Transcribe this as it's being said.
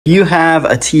You have a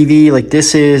TV, like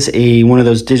this is one of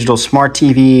those digital smart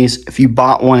TVs. If you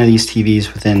bought one of these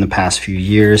TVs within the past few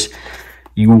years,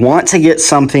 you want to get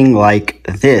something like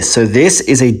this. So this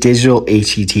is a digital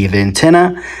HDTV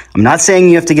antenna. I'm not saying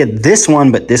you have to get this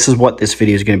one, but this is what this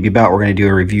video is going to be about. We're going to do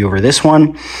a review over this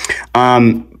one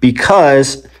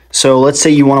so let's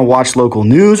say you want to watch local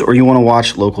news or you want to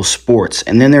watch local sports.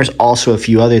 And then there's also a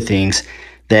few other things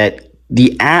that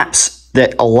the apps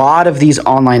that a lot of these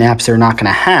online apps they're not going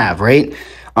to have, right?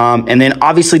 And then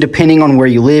obviously depending on where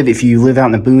you live, if you live out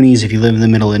in the boonies, if you live in the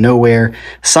middle of nowhere,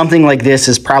 something like this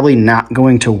is probably not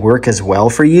going to work as well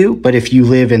for you. But if you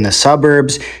live in the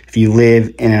suburbs, if you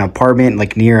live in an apartment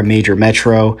like near a major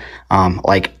metro,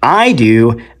 like I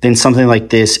do, then something like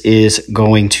this is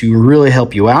going to really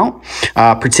help you out.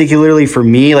 Particularly for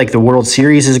me, like the World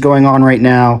Series is going on right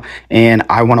now and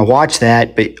I want to watch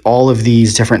that, but all of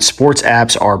these different sports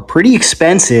apps are pretty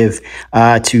expensive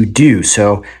to do.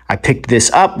 So I picked this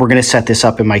up. We're going to set this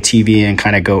up in my TV and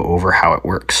kind of go over how it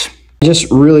works. Just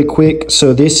really quick.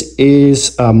 So this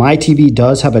is my TV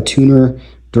does have a tuner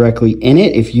directly in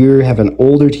it. If you have an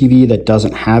older TV that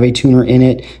doesn't have a tuner in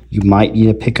it, you might need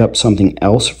to pick up something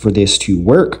else for this to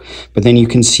work. But then you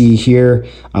can see here,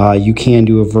 you can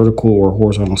do a vertical or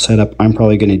horizontal setup. I'm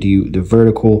probably going to do the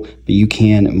vertical, but you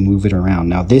can move it around.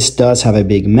 Now this does have a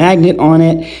big magnet on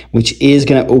it, which is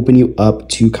going to open you up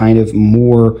to kind of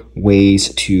more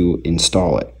ways to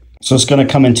install it. So it's going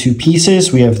to come in two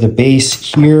pieces. We have the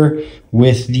base here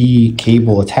with the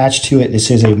cable attached to it.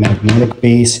 This is a magnetic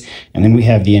base, and then we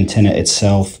have the antenna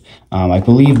itself. I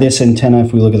believe this antenna,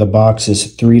 if we look at the box,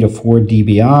 is 3 to 4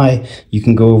 dBi. You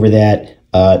can go over that.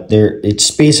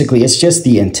 It's just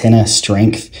the antenna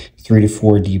strength, 3 to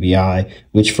 4 dBi,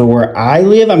 which for where I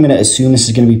live, I'm going to assume this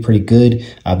is going to be pretty good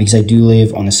because I do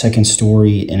live on the second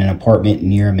story in an apartment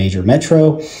near a major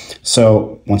metro.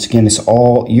 So once again,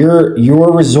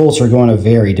 your results are going to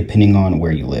vary depending on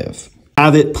where you live. I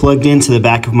have it plugged into the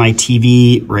back of my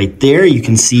TV right there. You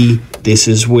can see this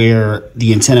is where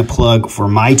the antenna plug for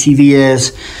my TV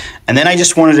is. And then I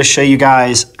just wanted to show you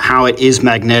guys how it is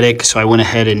magnetic. So I went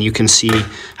ahead and you can see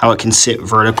how it can sit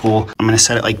vertical. I'm going to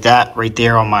set it like that right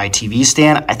there on my TV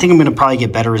stand. I think I'm going to probably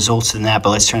get better results than that, but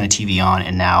let's turn the TV on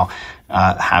and now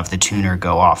have the tuner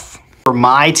go off. For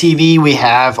my TV, we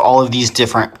have all of these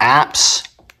different apps.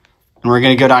 And we're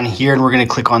going to go down here and we're going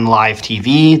to click on Live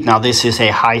TV. Now this is a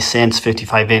Hisense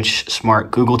 55-inch smart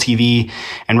Google TV.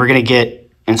 And we're going to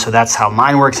get, and so that's how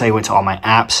mine works. I went to all my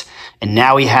apps. And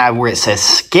now we have where it says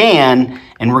scan.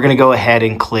 And we're going to go ahead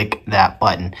and click that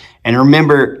button. And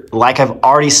remember, like I've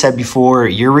already said before,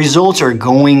 your results are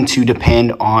going to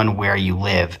depend on where you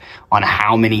live, on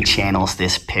how many channels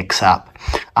this picks up.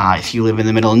 If you live in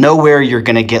the middle of nowhere, you're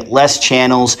going to get less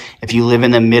channels. If you live in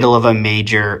the middle of a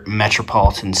major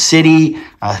metropolitan city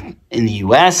in the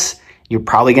US, you're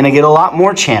probably going to get a lot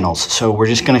more channels. So we're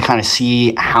just going to kind of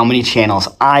see how many channels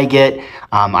I get.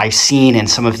 I've seen in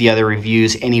some of the other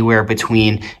reviews anywhere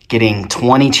between getting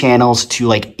 20 channels to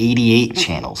like 88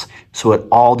 channels. So it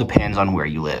all depends on where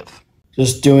you live.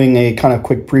 Just doing a kind of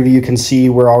quick preview, you can see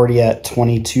we're already at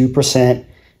 22%.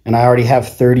 And I already have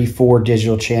 34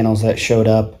 digital channels that showed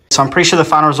up. So I'm pretty sure the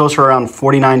final results were around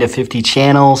 49 to 50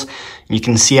 channels. You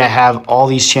can see I have all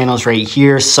these channels right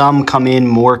here. Some come in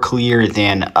more clear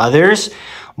than others,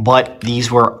 but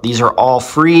these are all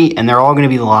free and they're all going to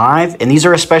be live. And these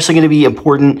are especially going to be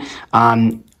important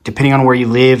depending on where you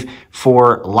live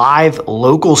for live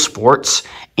local sports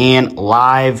and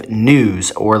live news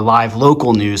or live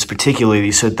local news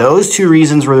particularly. So those two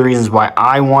reasons were the reasons why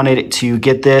I wanted to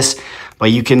get this. But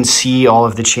you can see all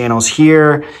of the channels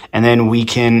here, and then we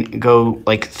can go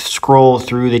like scroll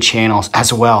through the channels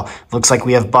as well. Looks like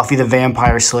we have Buffy the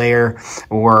Vampire Slayer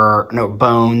or no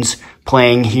Bones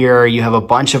playing here. You have a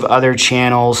bunch of other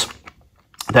channels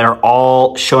that are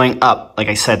all showing up. Like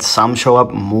I said, some show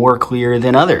up more clear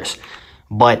than others,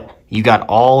 but you got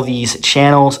all these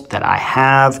channels that I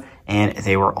have, and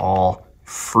they were all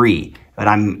free. But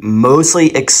I'm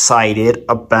mostly excited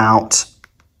about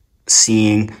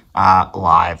seeing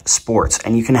live sports,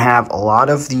 and you can have a lot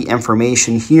of the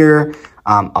information here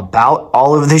about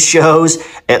all of the shows.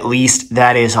 At least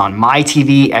that is on my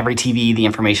TV. Every TV, the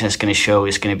information it's going to show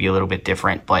is going to be a little bit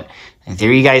different, but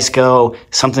there you guys go.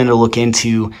 Something to look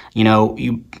into. You know,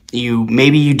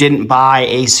 maybe you didn't buy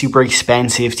a super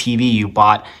expensive TV. You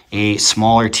bought a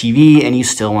smaller TV and you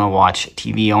still want to watch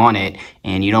TV on it,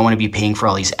 and you don't want to be paying for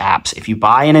all these apps. If you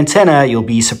buy an antenna, you'll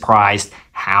be surprised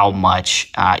how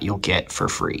much you'll get for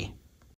free.